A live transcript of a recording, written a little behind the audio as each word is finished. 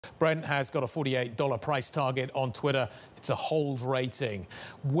Brent has got a $48 price target on Twitter. It's a hold rating.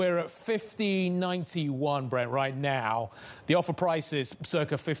 We're at $50.91, Brent, right now. The offer price is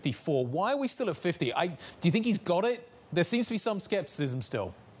circa 54. Why are we still at 50? Do you think he's got it? There seems to be some skepticism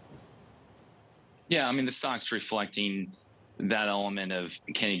still. Yeah, I mean, the stock's reflecting that element of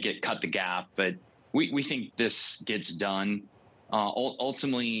can he cut the gap, but we think this gets done.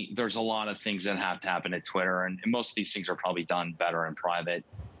 Ultimately, there's a lot of things that have to happen at Twitter, and most of these things are probably done better in private.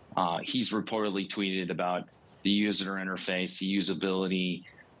 He's reportedly tweeted about the user interface, the usability,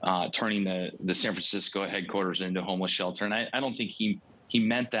 turning the San Francisco headquarters into a homeless shelter. And I don't think he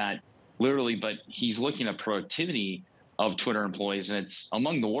meant that literally, but he's looking at productivity of Twitter employees, and it's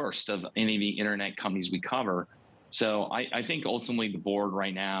among the worst of any of the internet companies we cover. So I think ultimately the board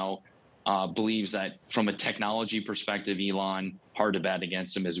right now believes that from a technology perspective, Elon, hard to bet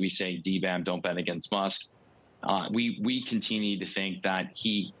against him. As we say, DBAM, don't bet against Musk. We continue to think that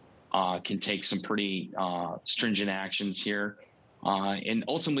he can take some pretty stringent actions here. And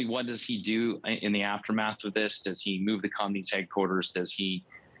ultimately, what does he do in the aftermath of this? Does he move the company's headquarters? Does he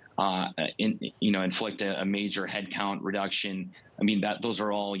inflict a major headcount reduction? I mean, those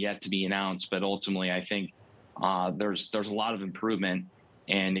are all yet to be announced. But ultimately, I think there's a lot of improvement.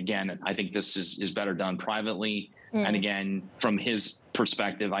 And again, I think this is better done privately. And again, from his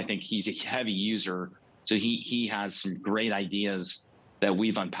perspective, I think he's a heavy user. So he has some great ideas that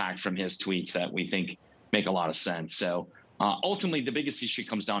we've unpacked from his tweets that we think make a lot of sense. So ultimately, the biggest issue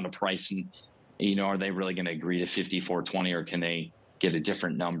comes down to price. And, are they really going to agree to 54.20, or can they get a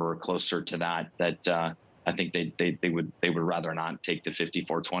different number closer to that I think they would rather not take the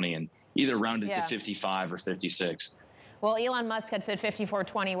 54.20 and either round it to 55 or 56. Well, Elon Musk had said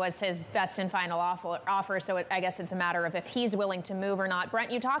 54.20 was his best and final offer, so I guess it's a matter of if he's willing to move or not. Brent,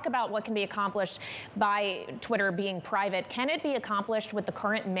 you talk about what can be accomplished by Twitter being private. Can it be accomplished with the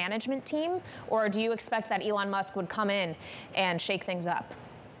current management team, or do you expect that Elon Musk would come in and shake things up?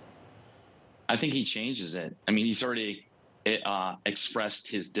 I think he changes it. I mean, he's already expressed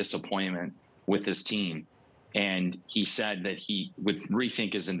his disappointment with his team, and he said that he would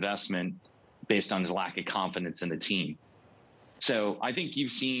rethink his investment based on his lack of confidence in the team. So I think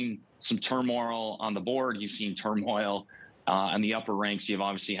you've seen some turmoil on the board. You've seen turmoil in the upper ranks. You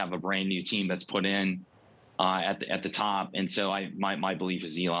obviously have a brand new team that's put in at the top. And so my belief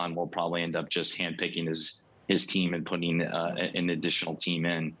is Elon will probably end up just handpicking his team and putting an additional team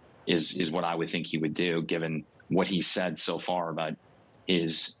in is what I would think he would do, given what he said so far about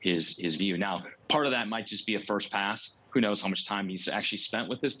his view. Now, part of that might just be a first pass. Who knows how much time he's actually spent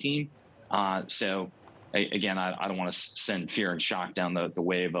with this team. So again, I don't want to send fear and shock down the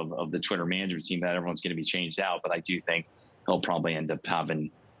wave of the Twitter management team that everyone's going to be changed out. But I do think he'll probably end up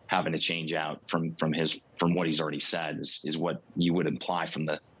having to change out from what he's already said is what you would imply from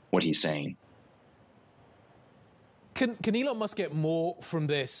what he's saying. Can Elon Musk get more from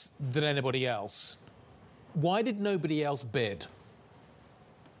this than anybody else? Why did nobody else bid?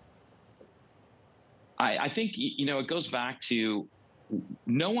 I think, it goes back to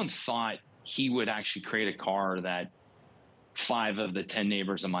no one thought he would actually create a car that 5 of the 10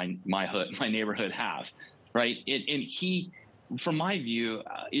 neighbors in my neighborhood have, right? And he, from my view,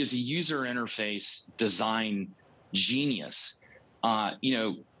 is a user interface design genius.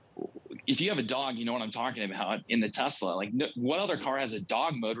 If you have a dog, you know what I'm talking about in the Tesla. Like, what other car has a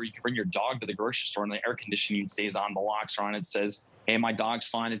dog mode where you can bring your dog to the grocery store and the air conditioning stays on, the locks are on, it says, hey, my dog's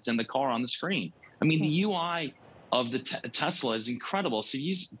fine, it's in the car on the screen. I mean, the UI of the Tesla is incredible. So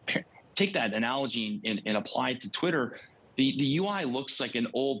you take that analogy and apply it to Twitter. The UI looks like an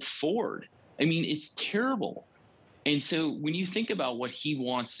old Ford. I mean, it's terrible. And so when you think about what he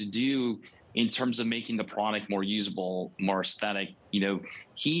wants to do in terms of making the product more usable, more aesthetic,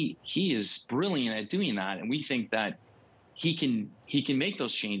 he is brilliant at doing that. And we think that he can make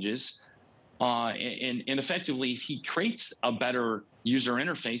those changes. And effectively, if he creates a better user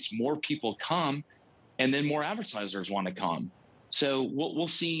interface, more people come, and then more advertisers want to come. So we'll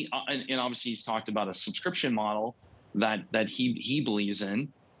see. And obviously, he's talked about a subscription model that he believes in,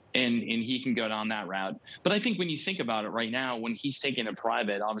 and he can go down that route. But I think when you think about it right now, when he's taking it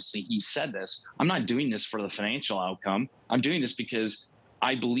private, obviously he said this, I'm not doing this for the financial outcome. I'm doing this because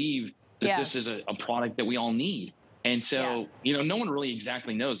I believe that this is a product that we all need. And so, no one really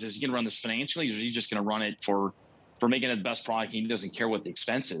exactly knows, is he going to run this financially, or is he just going to run it for making it the best product? He doesn't care what the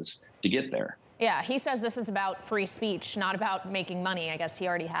expense is to get there. Yeah, he says this is about free speech, not about making money. I guess he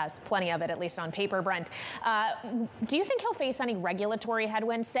already has plenty of it, at least on paper, Brent. Do you think he'll face any regulatory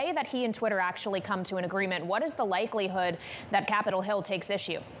headwinds? Say that he and Twitter actually come to an agreement. What is the likelihood that Capitol Hill takes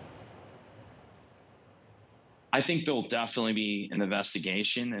issue? I think there'll definitely be an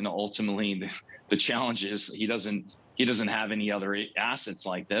investigation, and ultimately the challenge is he doesn't have any other assets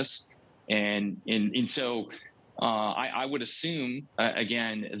like this, and so I would assume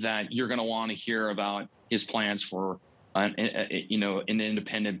again that you're going to want to hear about his plans for an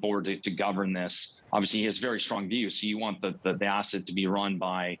independent board to govern this. Obviously, he has very strong views, so you want the asset to be run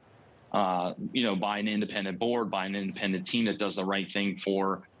by by an independent board, by an independent team that does the right thing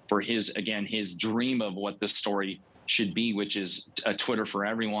for his dream of what this story should be, which is a Twitter for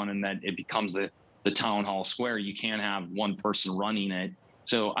everyone, and that it becomes the town hall square. You can't have one person running it.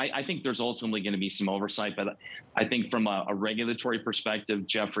 So I think there's ultimately going to be some oversight, but I think from a regulatory perspective,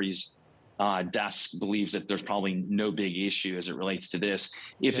 Jeffrey's desk believes that there's probably no big issue as it relates to this.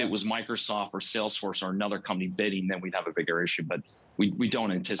 If it was Microsoft or Salesforce or another company bidding, then we'd have a bigger issue, but we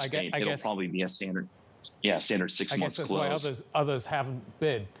don't anticipate. It'll probably be a standard 6 months close. I guess that's why others haven't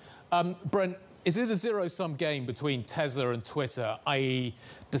bid. Brent, is it a zero-sum game between Tesla and Twitter, i.e.,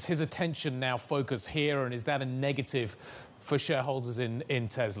 does his attention now focus here, and is that a negative for shareholders in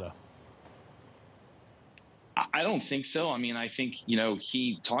Tesla? I don't think so. I mean, I think,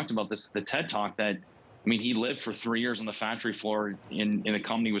 he talked about this, the TED Talk, that, he lived for 3 years on the factory floor in a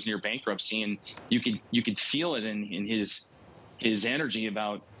company was near bankruptcy, and you could feel it in his energy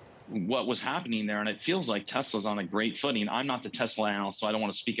about what was happening there. And it feels like Tesla's on a great footing. I'm not the Tesla analyst, so I don't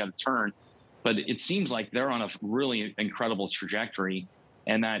want to speak out of turn, but it seems like they're on a really incredible trajectory,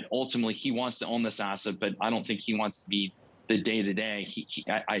 and that ultimately he wants to own this asset, but I don't think he wants to be the day-to-day.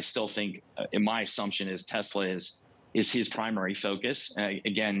 I still think, my assumption is Tesla is his primary focus.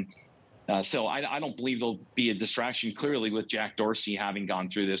 So I don't believe there'll be a distraction. Clearly, with Jack Dorsey having gone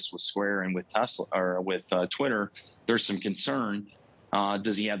through this with Square and with Tesla or with Twitter, there's some concern.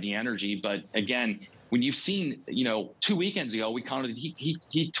 Does he have the energy? But again, when you've seen, 2 weekends ago, we counted,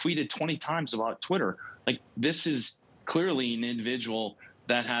 he tweeted 20 times about Twitter. Like, this is clearly an individual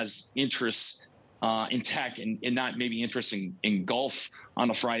that has interests in tech and not maybe interest in golf on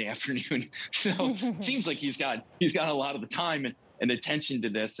a Friday afternoon. So it seems like he's got a lot of the time and attention to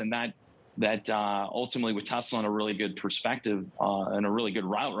this, and that ultimately with Tesla on a really good perspective and a really good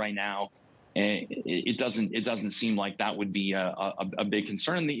route right now, it doesn't seem like that would be a big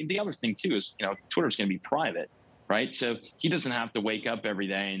concern. And the other thing too is, Twitter's going to be private, right? So he doesn't have to wake up every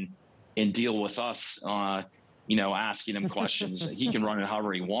day and deal with us, asking him questions. He can run it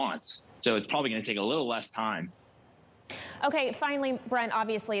however he wants. So it's probably going to take a little less time. Okay, finally, Brent,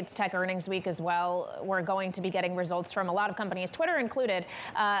 obviously it's tech earnings week as well. We're going to be getting results from a lot of companies, Twitter included.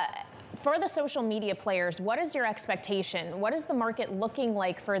 For the social media players, what is your expectation? What is the market looking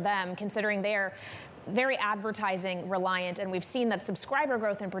like for them, considering they're very advertising reliant, and we've seen that subscriber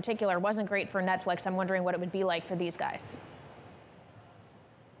growth in particular wasn't great for Netflix. I'm wondering what it would be like for these guys.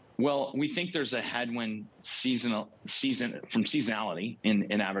 Well, we think there's a headwind from seasonality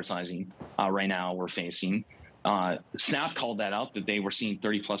in advertising right now we're facing. Snap called that out, that they were seeing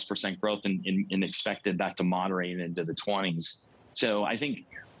 30+% growth and expected that to moderate into the 20s. So I think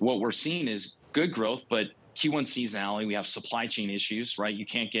what we're seeing is good growth, but Q1 seasonality, we have supply chain issues, right? You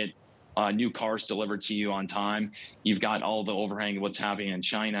can't get new cars delivered to you on time. You've got all the overhang of what's happening in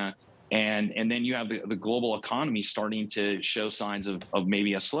China. And then you have the global economy starting to show signs of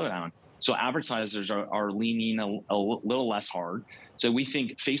maybe a slowdown. So advertisers are leaning a little less hard. So we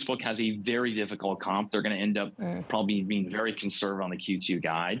think Facebook has a very difficult comp. They're going to end up probably being very conservative on the Q2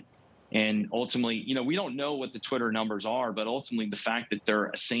 guide. And ultimately, we don't know what the Twitter numbers are, but ultimately the fact that they're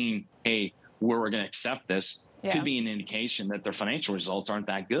saying, hey, we're going to accept this could be an indication that their financial results aren't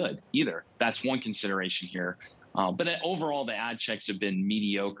that good either. That's one consideration here. But overall, the ad checks have been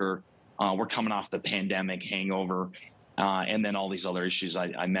mediocre. We're coming off the pandemic hangover and then all these other issues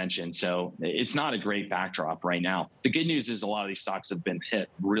I mentioned. So it's not a great backdrop right now. The good news is a lot of these stocks have been hit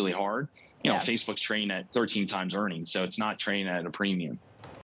really hard. Facebook's trading at 13 times earnings, so it's not trading at a premium.